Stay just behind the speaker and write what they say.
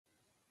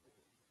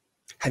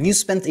Have you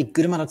spent a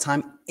good amount of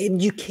time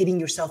educating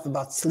yourself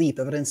about sleep,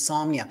 about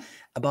insomnia,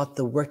 about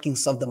the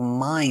workings of the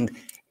mind,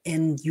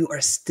 and you are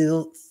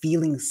still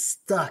feeling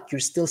stuck? You're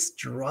still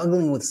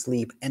struggling with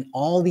sleep and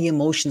all the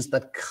emotions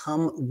that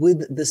come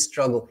with the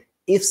struggle.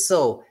 If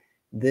so,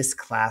 this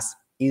class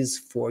is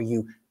for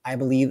you. I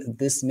believe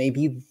this may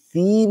be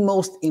the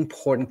most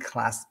important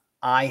class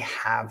I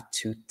have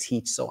to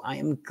teach. So I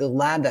am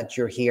glad that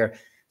you're here.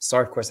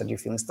 Sorry, of course, that you're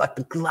feeling stuck,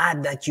 but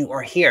glad that you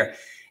are here.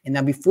 And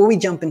now before we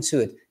jump into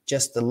it,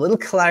 just a little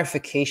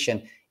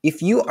clarification.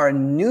 If you are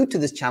new to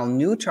this channel,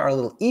 new to our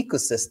little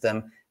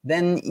ecosystem,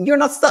 then you're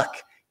not stuck.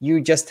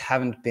 You just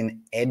haven't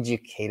been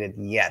educated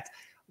yet.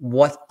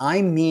 What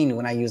I mean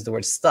when I use the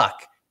word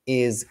stuck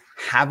is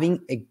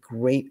having a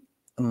great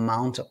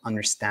amount of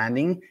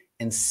understanding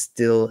and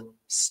still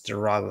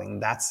struggling.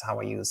 That's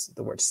how I use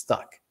the word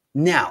stuck.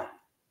 Now,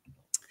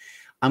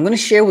 I'm going to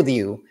share with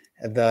you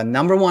the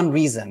number one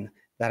reason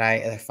that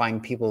I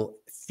find people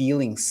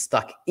feeling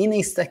stuck in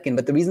a second,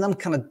 but the reason I'm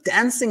kind of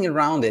dancing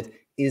around it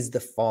is the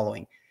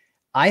following.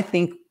 I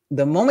think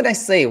the moment I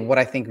say what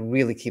I think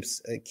really keeps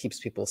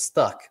people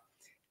stuck,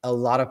 a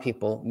lot of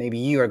people, maybe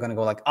you are going to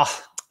go like,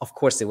 oh, of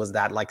course it was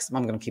that. Like,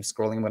 I'm going to keep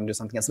scrolling. I'm going to do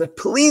something else. But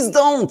please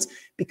don't,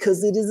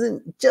 because it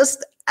isn't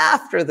just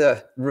after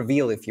the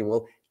reveal, if you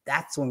will.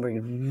 That's when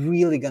we're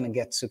really going to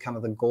get to kind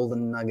of the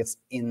golden nuggets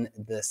in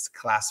this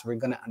class. We're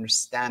going to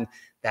understand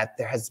that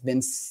there has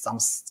been some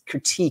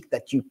critique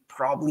that you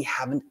probably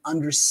haven't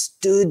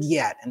understood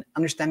yet. And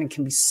understanding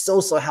can be so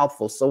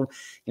helpful. So,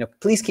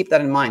 please keep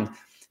that in mind.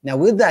 Now,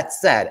 with that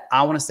said,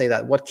 I want to say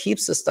that what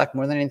keeps us stuck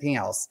more than anything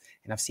else,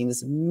 and I've seen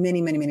this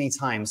many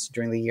times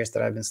during the years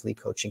that I've been sleep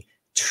coaching,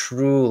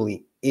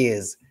 truly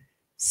is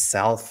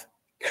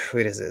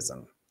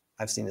self-criticism.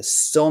 I've seen this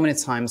so many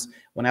times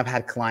when I've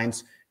had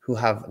clients who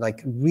have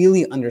like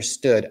really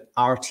understood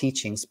our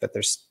teachings, but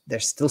they're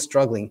still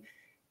struggling.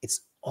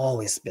 It's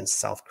always been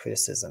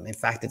self-criticism. In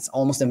fact, it's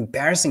almost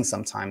embarrassing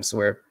sometimes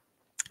where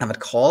I've had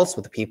calls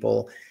with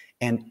people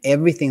and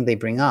everything they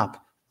bring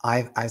up,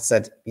 I've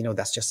said,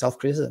 that's just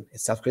self-criticism.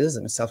 It's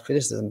self-criticism. It's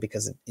self-criticism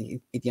because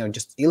it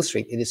just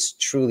illustrate it is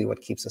truly what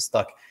keeps us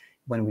stuck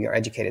when we are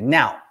educated.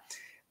 Now,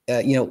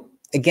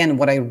 again,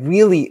 what I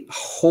really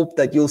hope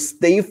that you'll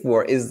stay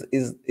for is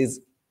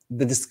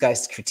the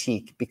disguised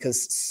critique,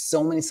 because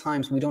so many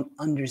times we don't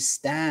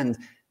understand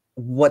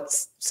what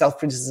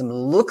self-criticism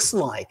looks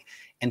like.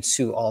 And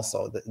two,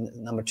 also, the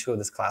number two of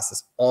this class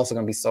is also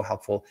going to be so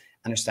helpful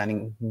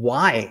understanding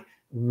why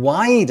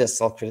does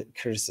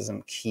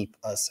self-criticism keep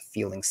us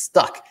feeling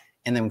stuck?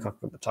 And then we can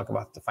talk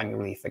about defining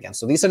relief again.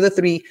 So these are the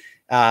three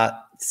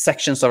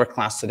sections of our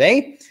class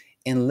today.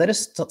 And let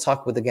us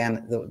talk with,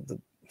 again,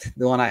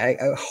 the one I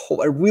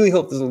really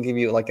hope this will give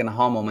you like an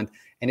aha moment,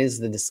 and is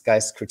the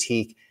disguised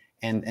critique.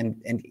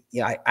 And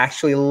I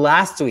actually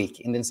last week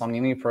in the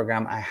Insomnia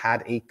program, I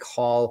had a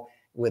call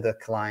with a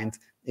client.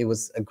 It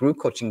was a group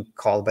coaching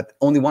call, but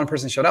only one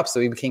person showed up. So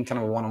it became kind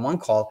of a one-on-one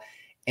call.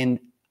 And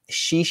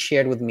she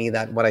shared with me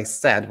that what I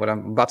said, what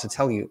I'm about to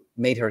tell you,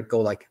 made her go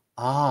like,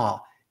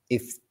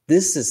 if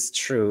this is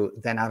true,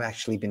 then I've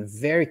actually been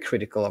very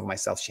critical of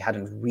myself. She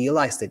hadn't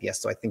realized it yet.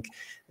 So I think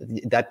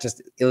that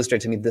just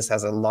illustrated to me this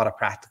has a lot of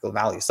practical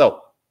value.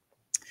 So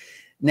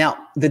now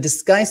the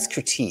disguised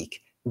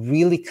critique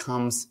really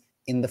comes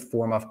in the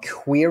form of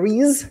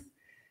queries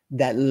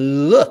that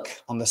look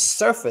on the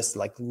surface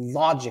like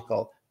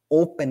logical,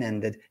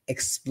 open-ended,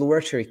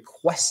 exploratory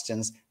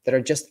questions that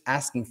are just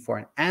asking for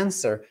an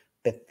answer,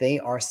 but they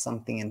are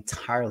something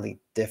entirely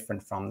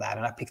different from that.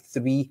 And I picked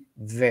three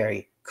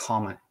very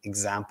common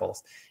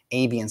examples,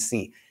 A, B, and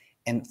C.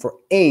 And for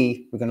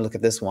A, we're going to look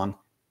at this one.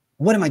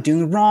 What am I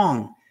doing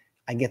wrong?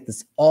 I get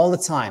this all the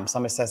time.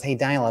 Somebody says, hey,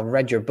 Daniel, I've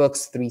read your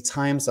books 3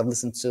 times. I've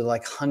listened to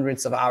like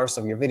hundreds of hours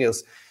of your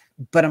videos,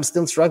 but I'm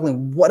still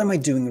struggling. What am I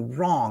doing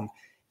wrong?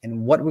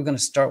 And what we're going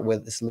to start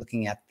with is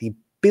looking at the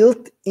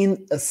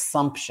built-in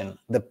assumption,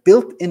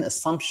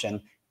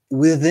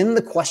 within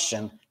the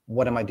question,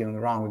 what am I doing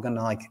wrong? We're going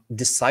to like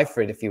decipher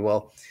it, if you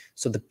will.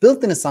 So the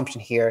built-in assumption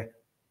here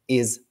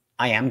is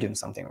I am doing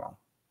something wrong.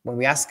 When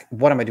we ask,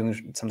 what am I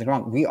doing something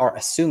wrong? We are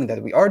assuming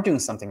that we are doing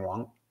something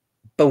wrong,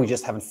 but we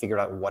just haven't figured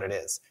out what it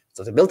is.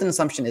 So the built-in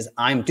assumption is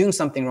I'm doing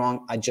something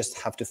wrong. I just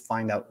have to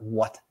find out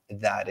what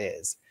that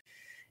is.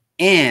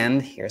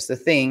 And here's the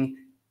thing.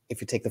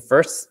 If you take the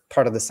first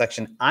part of the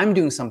section, I'm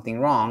doing something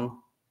wrong,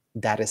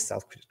 that is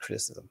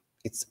self-criticism.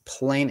 It's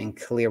plain and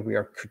clear. We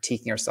are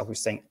critiquing ourselves. We're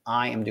saying,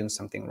 I am doing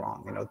something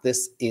wrong.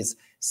 This is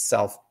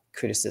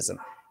self-criticism.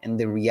 And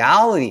the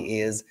reality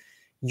is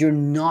you're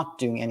not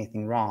doing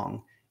anything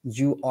wrong.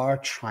 You are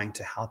trying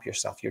to help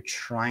yourself. You're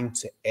trying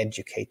to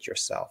educate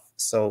yourself.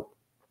 So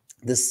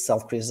this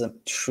self-criticism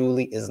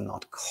truly is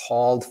not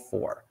called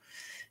for.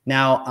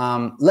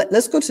 Now,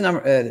 let's go to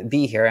number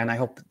B here, and I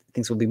hope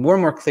things will be more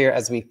and more clear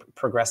as we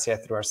progress here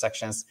through our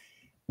sections.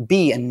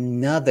 B,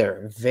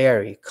 another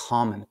very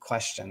common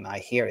question I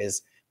hear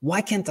is,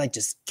 why can't I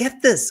just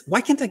get this?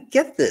 Why can't I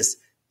get this?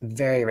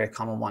 Very, very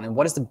common one. And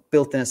what is the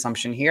built-in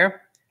assumption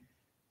here?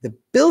 The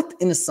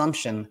built-in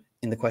assumption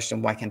in the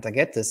question, why can't I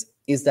get this,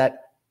 is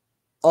that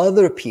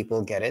other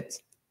people get it,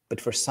 but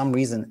for some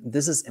reason,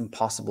 this is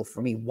impossible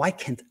for me. Why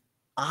can't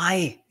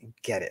I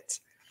get it?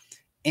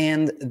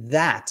 And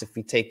that, if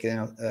we take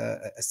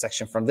a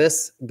section from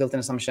this built-in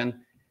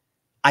assumption,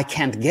 I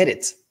can't get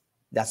it.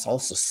 That's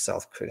also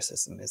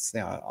self-criticism. It's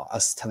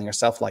us telling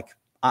ourselves like,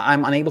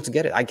 I'm unable to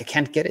get it. I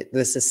can't get it.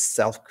 This is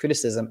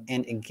self-criticism.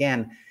 And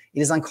again,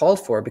 it is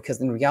uncalled for, because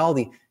in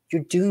reality,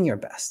 you're doing your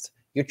best.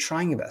 You're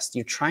trying your best.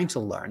 You're trying to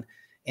learn.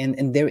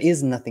 And there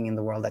is nothing in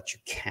the world that you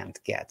can't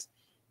get.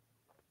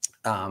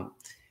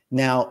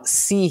 Now,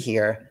 C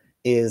here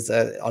is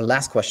our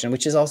last question,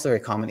 which is also very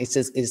common. It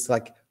says, it's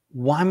like,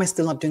 why am I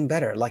still not doing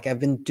better? Like I've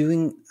been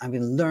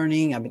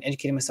learning, I've been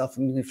educating myself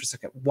for a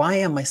second. Why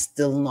am I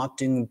still not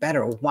doing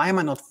better? Why am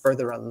I not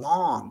further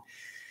along?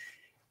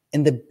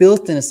 And the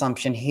built-in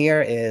assumption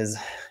here is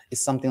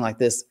something like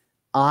this.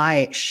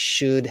 I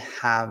should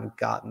have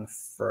gotten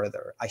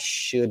further. I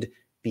should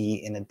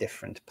be in a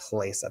different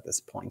place at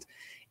this point.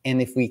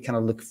 And if we kind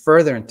of look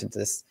further into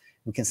this,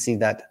 we can see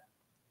that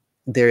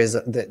there is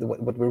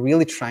what we're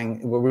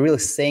really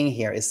saying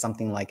here is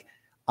something like,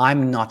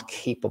 I'm not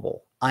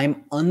capable.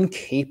 I'm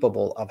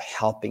incapable of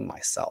helping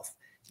myself.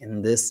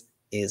 And this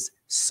is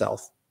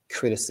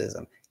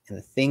self-criticism. And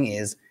the thing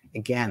is,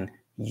 again,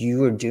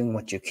 you are doing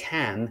what you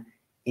can.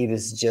 It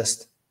is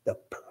just the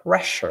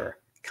pressure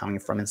coming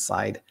from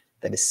inside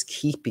that is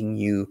keeping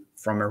you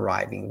from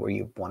arriving where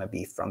you want to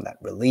be, from that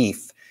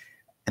relief.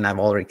 And I've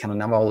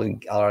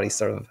already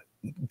sort of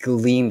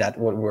gleaned at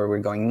where we're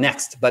going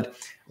next. But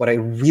what I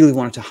really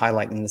wanted to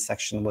highlight in this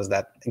section was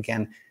that,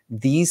 again,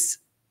 these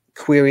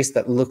queries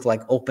that look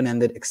like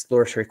open-ended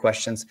exploratory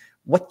questions,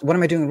 what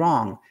am I doing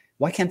wrong?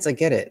 Why can't I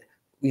get it?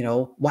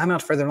 Why am I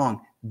not further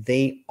along?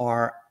 They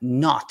are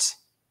not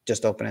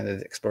just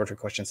open-ended exploratory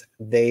questions.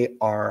 They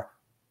are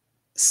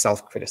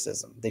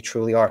self-criticism. They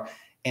truly are.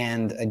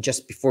 And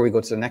just before we go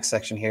to the next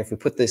section here, if we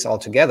put this all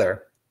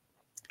together,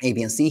 A,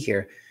 B, and C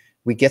here,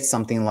 we get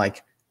something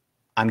like,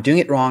 I'm doing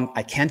it wrong,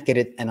 I can't get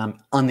it, and I'm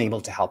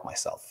unable to help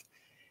myself.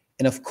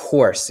 And of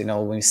course,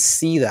 when we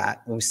see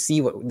that, when we see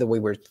the way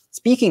we're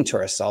speaking to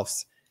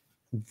ourselves,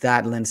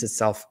 that lends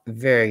itself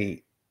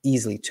very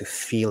easily to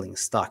feeling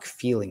stuck,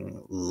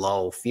 feeling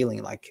low,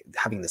 feeling like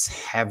having this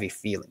heavy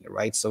feeling,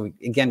 right? So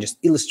again, just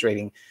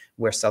illustrating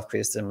where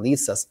self-criticism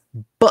leads us.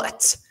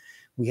 But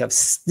we have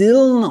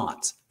still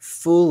not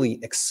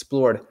fully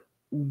explored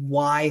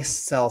why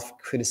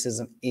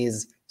self-criticism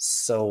is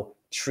so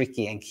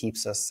tricky and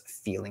keeps us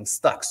feeling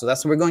stuck. So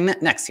that's where we're going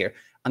next here,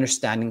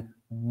 understanding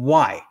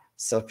why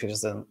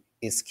self-criticism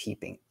is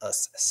keeping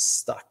us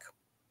stuck.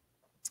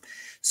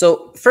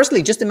 So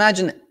firstly, just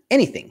imagine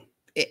anything,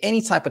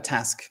 any type of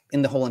task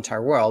in the whole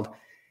entire world,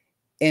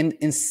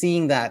 and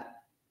seeing that,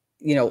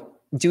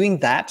 doing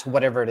that,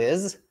 whatever it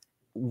is,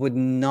 would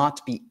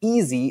not be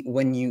easy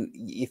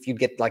if you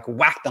get like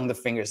whacked on the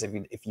fingers if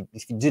you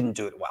didn't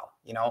do it well.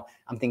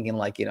 I'm thinking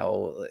like, any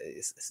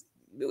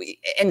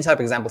type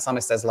of example,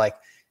 somebody says like,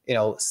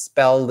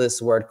 spell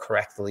this word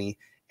correctly,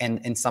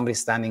 and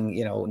somebody's standing,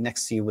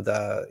 next to you with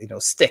a,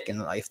 stick,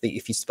 and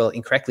if you spell it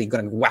incorrectly, you're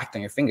going to get whacked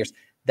on your fingers.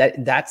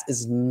 That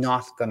is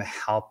not going to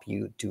help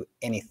you do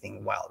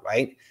anything well,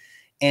 right?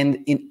 And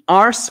in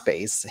our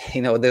space,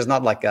 there's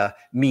not like a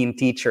mean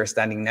teacher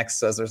standing next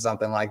to us or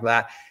something like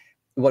that.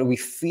 What we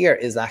fear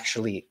is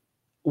actually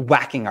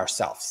whacking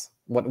ourselves.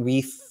 What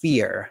we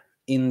fear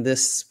in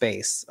this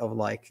space of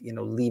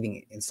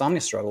leaving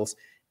insomnia struggles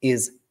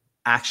is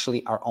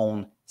actually our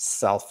own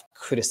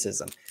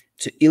self-criticism.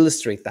 To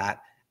illustrate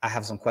that, I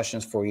have some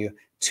questions for you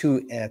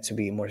to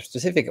be more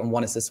specific. And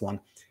one is this one.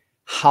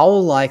 How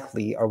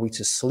likely are we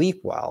to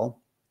sleep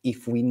well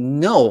if we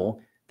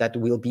know that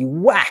we'll be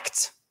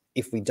whacked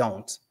if we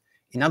don't?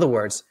 In other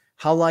words,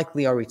 how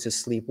likely are we to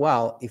sleep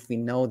well if we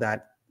know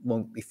that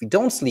if we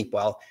don't sleep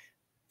well,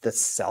 the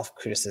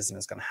self-criticism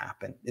is going to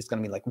happen? It's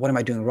going to be like, what am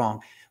I doing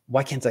wrong?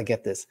 Why can't I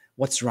get this?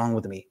 What's wrong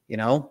with me?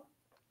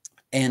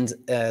 And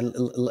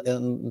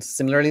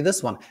similarly,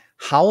 this one,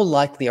 how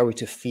likely are we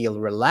to feel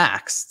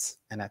relaxed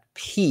and at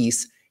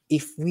peace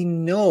if we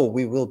know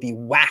we will be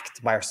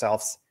whacked by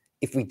ourselves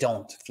if we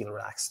don't feel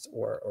relaxed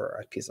or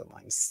at peace of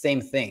mind? Same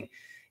thing.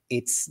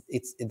 It's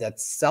that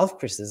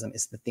self-criticism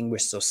is the thing we're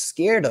so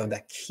scared of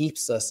that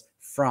keeps us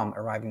from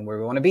arriving where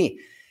we want to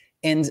be.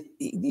 And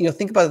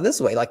think about it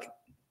this way, like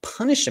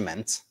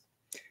punishment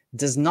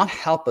does not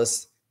help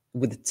us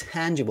with the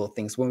tangible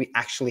things when we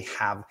actually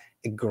have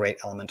a great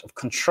element of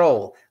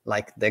control,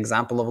 like the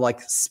example of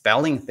like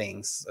spelling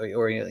things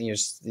or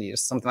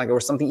something like,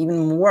 or something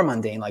even more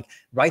mundane, like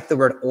write the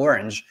word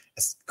orange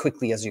as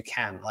quickly as you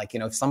can. Like,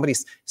 if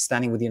somebody's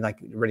standing with you, like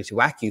ready to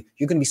whack you,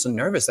 you're going to be so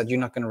nervous that you're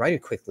not going to write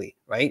it quickly,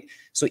 right?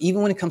 So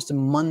even when it comes to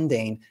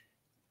mundane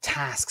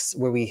tasks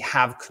where we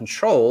have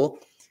control,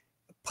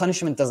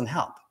 punishment doesn't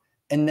help.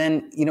 And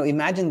then,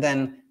 imagine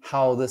then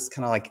how this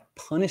kind of like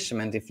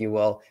punishment, if you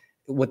will,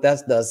 what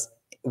that does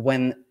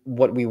when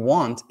what we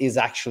want is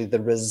actually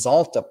the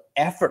result of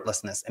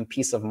effortlessness and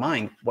peace of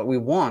mind. What we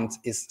want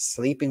is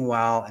sleeping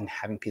well and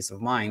having peace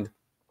of mind.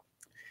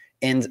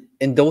 And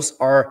those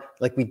are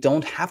like, we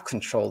don't have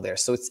control there.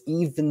 So it's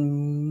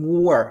even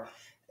more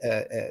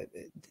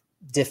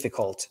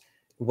difficult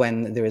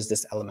when there is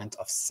this element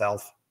of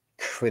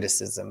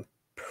self-criticism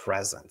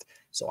present.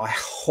 So I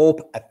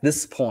hope at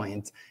this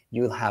point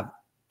you'll have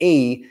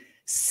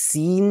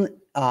seen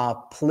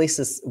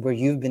places where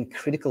you've been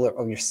critical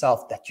of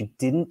yourself that you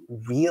didn't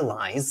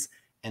realize,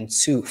 and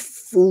two,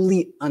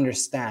 fully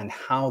understand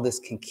how this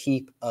can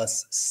keep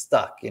us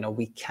stuck.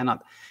 We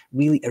cannot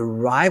really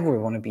arrive where we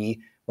want to be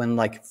when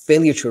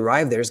failure to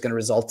arrive there is going to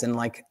result in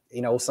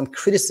some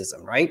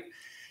criticism, right?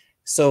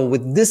 So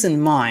with this in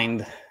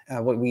mind,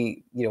 what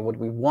we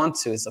want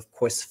to is, of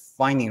course,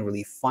 finding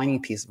relief,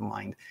 finding peace of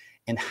mind.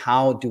 And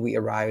how do we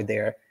arrive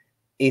there?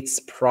 It's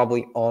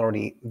probably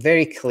already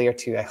very clear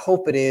to you. I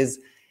hope it is,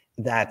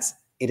 that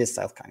it is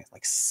self-kindness.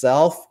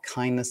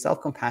 Self-kindness,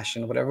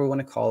 self-compassion, whatever we want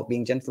to call it,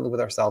 being gentle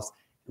with ourselves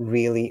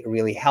really,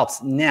 really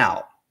helps.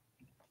 Now,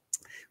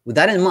 with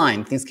that in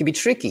mind, things can be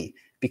tricky,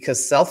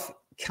 because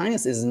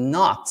self-kindness is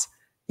not,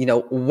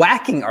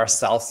 whacking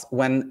ourselves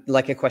when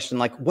a question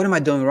like, what am I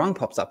doing wrong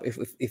pops up.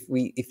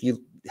 If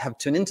you have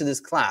tuned into this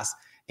class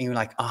and you're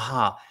like,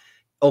 aha,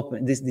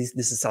 this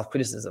is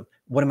self-criticism.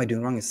 What am I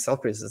doing wrong is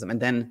self-criticism. And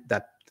then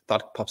that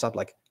thought pops up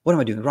like, what am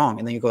I doing wrong?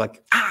 And then you go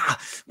like,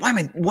 why am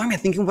I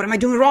thinking, what am I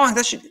doing wrong?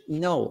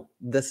 No,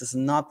 this is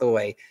not the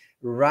way.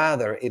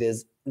 Rather, it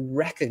is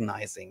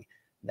recognizing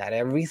that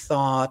every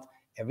thought,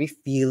 every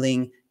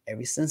feeling,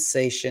 every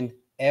sensation,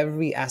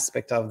 every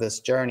aspect of this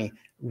journey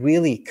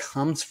really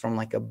comes from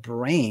a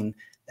brain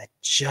that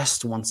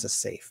just wants us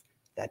safe,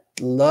 that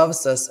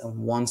loves us and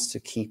wants to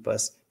keep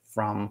us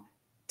from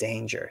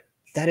danger.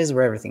 That is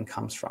where everything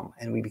comes from.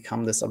 And we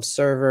become this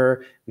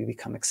observer, we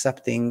become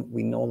accepting,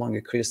 we no longer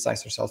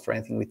criticize ourselves for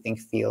anything we think,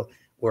 feel,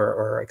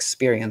 or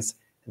experience.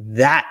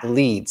 That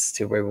leads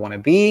to where we want to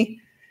be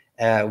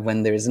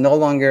when there is no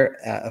longer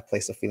a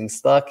place of feeling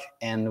stuck,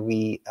 and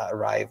we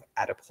arrive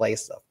at a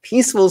place of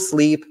peaceful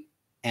sleep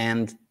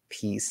and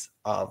peace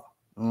of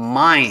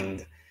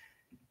mind.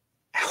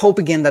 I hope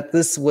again that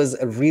this was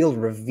a real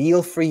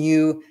reveal for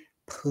you.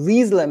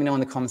 Please let me know in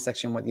the comment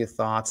section what you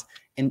thought.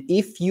 And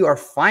if you are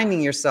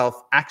finding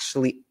yourself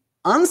actually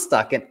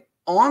unstuck and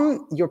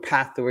on your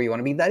path to where you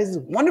want to be, that is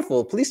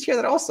wonderful. Please share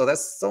that also.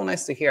 That's so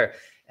nice to hear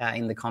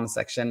in the comment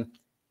section.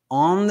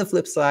 On the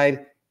flip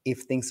side,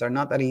 if things are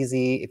not that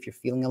easy, if you're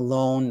feeling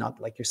alone,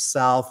 not like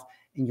yourself,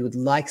 and you would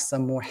like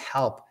some more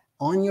help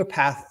on your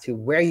path to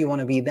where you want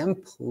to be, then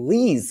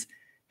please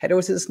head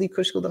over to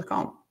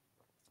thesleepcoachschool.com.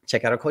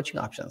 Check out our coaching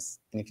options.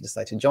 And if you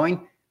decide to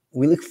join,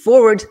 we look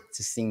forward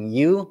to seeing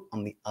you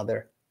on the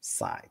other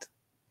side.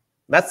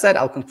 That said,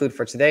 I'll conclude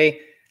for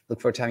today.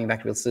 Look forward to having you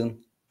back real soon.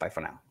 Bye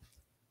for now.